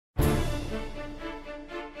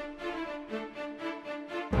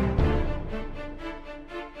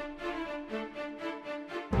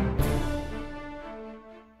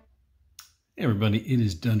Hey everybody, it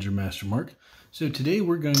is Dungeonmaster Mark. So today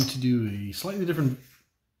we're going to do a slightly different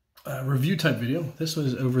review type video. This one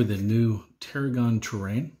is over the new Terragon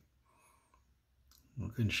Terrain. I'll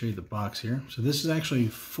go ahead and show you the box here. So this is actually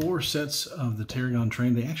 4 sets of the Terragon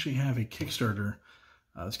Terrain. They actually have a Kickstarter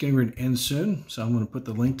that's getting ready to end soon, so I'm going to put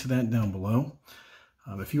the link to that down below.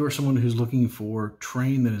 If you are someone who's looking for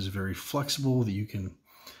terrain that is very flexible, that you can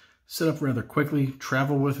set up rather quickly,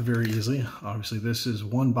 travel with very easily. Obviously, this is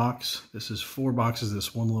one box. This is 4 boxes.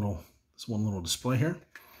 This one little display here.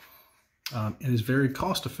 It is very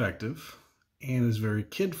cost effective and is very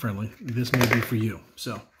kid friendly. This may be for you.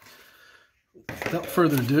 So, without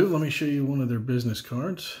further ado, let me show you one of their business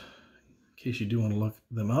cards in case you do want to look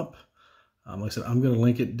them up. Like I said, I'm going to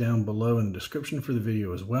link it down below in the description for the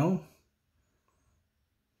video as well.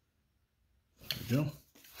 There we go.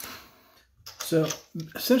 So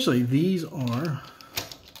essentially these are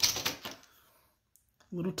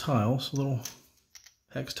little tiles, little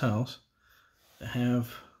hex tiles that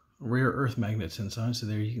have rare earth magnets inside. So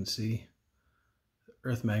there you can see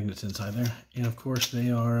earth magnets inside there. And of course they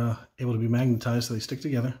are able to be magnetized so they stick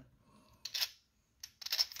together.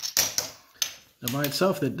 Now by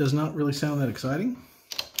itself that does not really sound that exciting,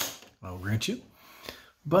 I will grant you.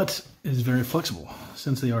 But it is very flexible.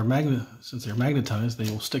 Since they're magnetized, they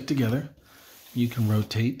will stick together. You can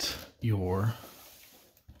rotate your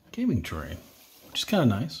gaming terrain, which is kind of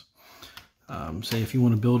nice. Say if you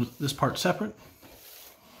want to build this part separate,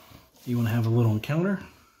 you want to have a little encounter.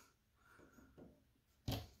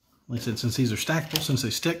 Like I said, since these are stackable, since they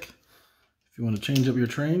stick, if you want to change up your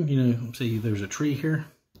terrain, you know, say there's a tree here.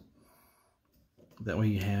 That way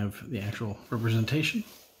you have the actual representation.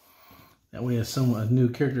 That way as a new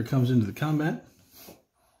character comes into the combat,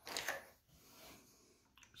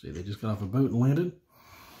 see, they just got off a boat and landed.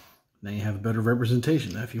 Now you have a better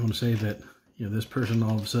representation. Now, if you want to say that, you know, this person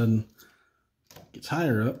all of a sudden gets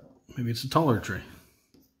higher up, maybe it's a taller tree.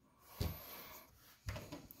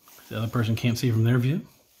 The other person can't see from their view.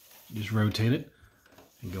 You just rotate it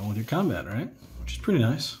and go on with your combat, right? Which is pretty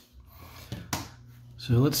nice.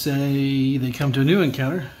 So let's say they come to a new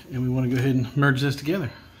encounter and we want to go ahead and merge this together.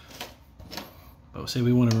 But say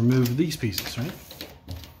we want to remove these pieces, right?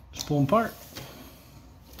 Just pull them apart.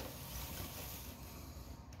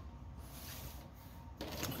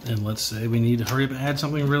 And let's say we need to hurry up and add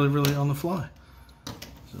something really on the fly.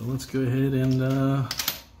 So let's go ahead and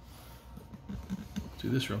do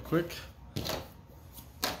this real quick.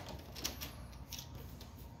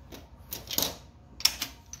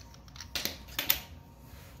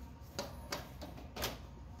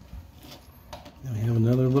 Now we have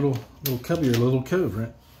another little cubby or little cove,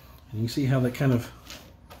 right? And you can see how that kind of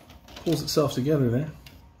pulls itself together there.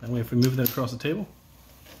 That way if we move that across the table,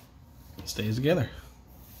 it stays together.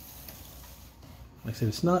 Like I said,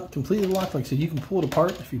 it's not completely locked. Like I said, you can pull it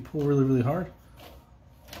apart if you pull really hard.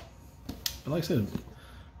 But like I said,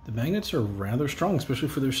 the magnets are rather strong, especially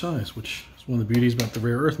for their size, which is one of the beauties about the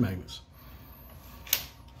rare earth magnets.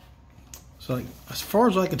 So like, as far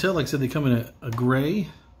as I can tell, like I said, they come in a gray,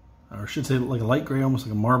 or I should say like a light gray, almost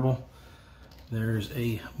like a marble. There's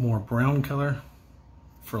a more brown color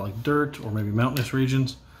for like dirt or maybe mountainous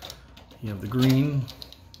regions. You have the green.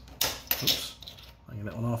 Oops, I get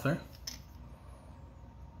that one off there.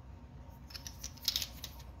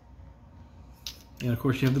 And of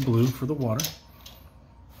course you have the blue for the water.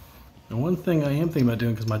 And one thing I am thinking about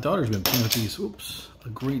doing, because my daughter's been playing with these, a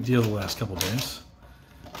great deal the last couple days,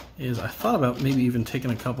 is I thought about maybe even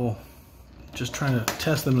taking a couple, just trying to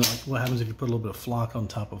test them, like what happens if you put a little bit of flock on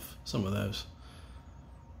top of some of those.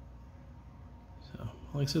 So,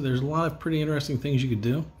 like I said, there's a lot of pretty interesting things you could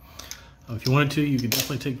do. If you wanted to, you could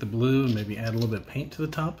definitely take the blue and maybe add a little bit of paint to the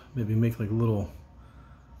top. Maybe make like little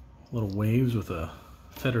waves with a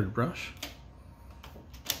feathered brush.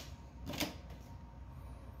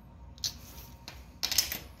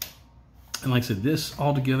 And like I said, this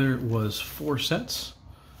altogether was 4 sets.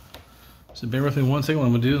 So bear with me one second. What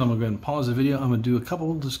I'm going to do is I'm going to go ahead and pause the video. I'm going to do a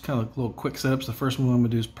couple just kind of little quick setups. The first one I'm going to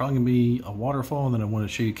do is probably going to be a waterfall, and then I want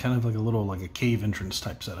to show you kind of like a cave entrance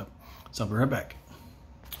type setup. So I'll be right back.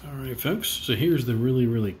 All right, folks. So here's the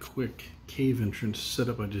really quick cave entrance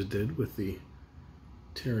setup I just did with the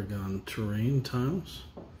Terragon Terrain tiles.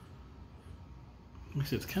 Like I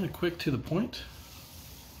said, it's kind of quick to the point.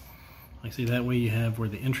 Like I say, that way you have where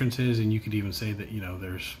the entrance is, and you could even say that, you know,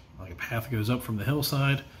 there's like a path that goes up from the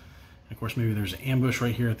hillside. And of course, maybe there's an ambush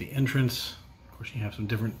right here at the entrance. Of course, you have some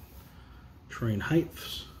different terrain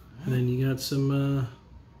heights. And then you got some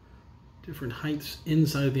different heights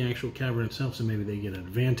inside of the actual cavern itself, so maybe they get an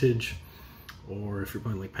advantage. Or if you're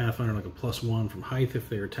playing like Pathfinder, like a +1 from height if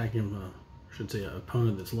they're attacking, I should say, an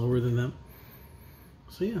opponent that's lower than them.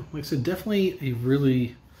 So yeah, like I said, definitely a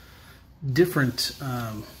really different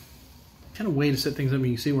kind of way to set things up. You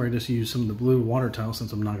can see where I just use some of the blue water tiles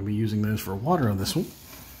since I'm not going to be using those for water on this one.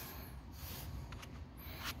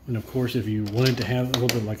 And of course, if you wanted to have a little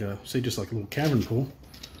bit like a, say just like a little cavern pool,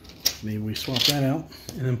 maybe we swap that out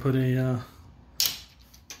and then put a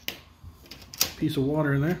piece of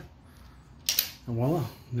water in there. And voila,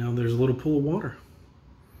 now there's a little pool of water.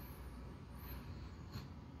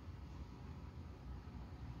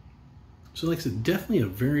 So like I said, definitely a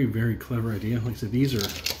very, very clever idea. Like I said, these are,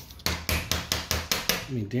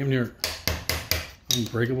 I mean, damn near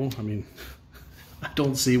unbreakable. I mean, I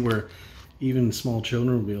don't see where even small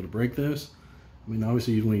children will be able to break those. I mean,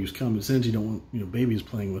 obviously you want to use common sense. You don't want, you know, babies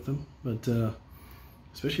playing with them. But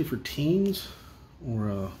especially for teens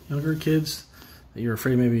or younger kids that you're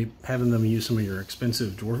afraid maybe having them use some of your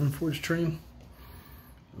expensive Dwarven Forge terrain.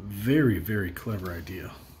 Very, very clever idea.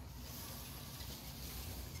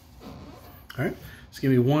 All right, just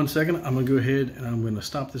give me 1 second. I'm gonna go ahead and I'm gonna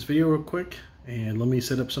stop this video real quick and let me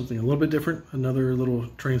set up something a little bit different, another little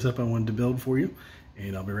terrain setup I wanted to build for you,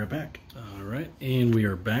 and I'll be right back. All right, and we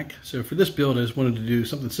are back. So for this build, I just wanted to do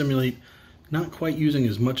something to simulate not quite using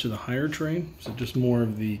as much of the higher terrain, so just more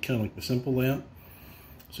of the kind of like the simple layout.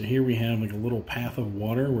 So here we have like a little path of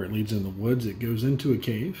water where it leads in the woods. It goes into a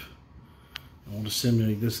cave. And we'll just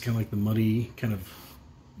simulate this kind of like the muddy kind of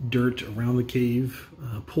dirt around the cave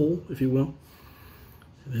pool, if you will.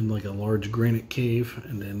 And then like a large granite cave,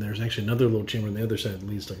 and then there's actually another little chamber on the other side that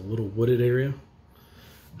leads to like a little wooded area.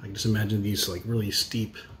 I can just imagine these like really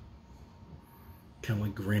steep kind of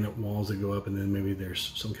like granite walls that go up, and then maybe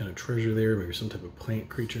there's some kind of treasure there, maybe some type of plant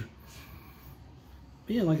creature.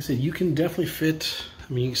 But yeah, like I said, you can definitely fit,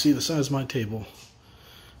 I mean, you can see the size of my table.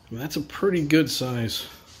 I mean, that's a pretty good size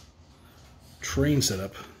terrain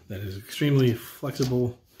setup that is extremely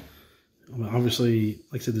flexible. I mean, obviously,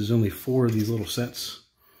 like I said, there's only 4 of these little sets.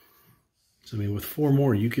 So, I mean, with 4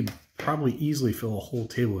 more, you could probably easily fill a whole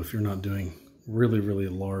table if you're not doing really, really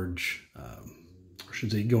large, or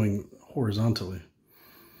should say going horizontally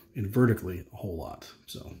and vertically a whole lot.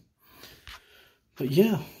 So, but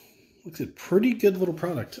yeah, like I said, pretty good little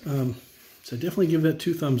product. So definitely give that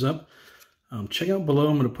 2 thumbs up. Check out below,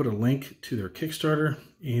 I'm going to put a link to their Kickstarter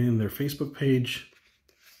and their Facebook page.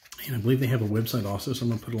 And I believe they have a website also, so I'm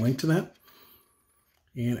going to put a link to that.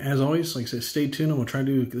 And as always, like I said, stay tuned. I'm going to try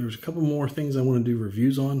to do, there's a couple more things I want to do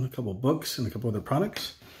reviews on, a couple books and a couple other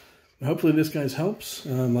products. But hopefully this guys helps.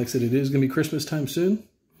 Like I said, it is going to be Christmas time soon.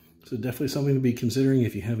 So definitely something to be considering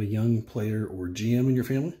if you have a young player or GM in your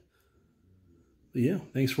family. But yeah,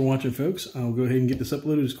 thanks for watching, folks. I'll go ahead and get this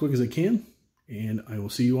uploaded as quick as I can. And I will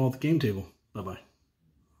see you all at the game table. Bye-bye.